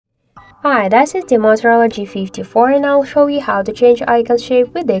Hi, this is the Motorola G54 and I'll show you how to change icon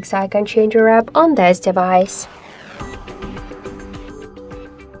shape with the X-Icon Changer app on this device.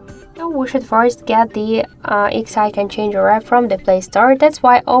 Now we should first get the X-Icon Changer app from the Play Store. That's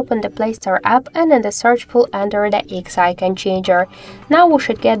why open the Play Store app and in the search pool enter the X-Icon Changer. Now we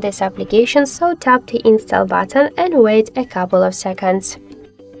should get this application, so tap the install button and wait a couple of seconds.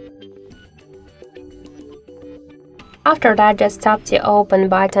 After that, just tap the open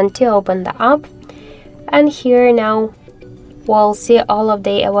button to open the app, and here now we'll see all of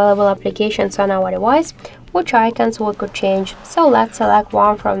the available applications on our device, which icons we could change. So let's select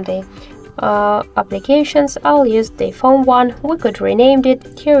one from the applications. I'll use the phone one. We could rename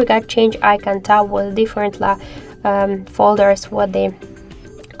it. Here we got change icon tab with different folders with the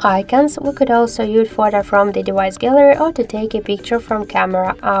icons. We could also use photo from the device gallery or to take a picture from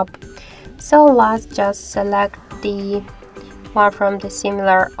camera app. So let's just select the one from the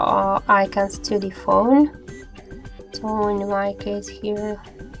similar icons to the phone. So in my case here,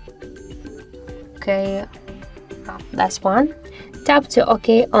 okay, that's one. Tap to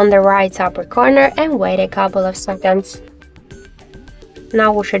OK on the right upper corner and wait a couple of seconds.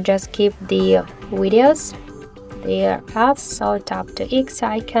 Now we should just keep the videos, the ads, so tap to X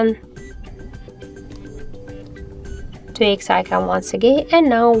icon once again, and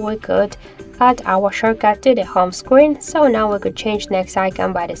now we could add our shortcut to the home screen. So now we could change next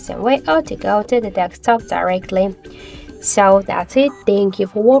icon by the same way or to go to the desktop directly. So that's it. Thank you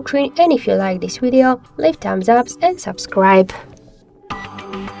for watching, and if you like this video, leave thumbs up and subscribe.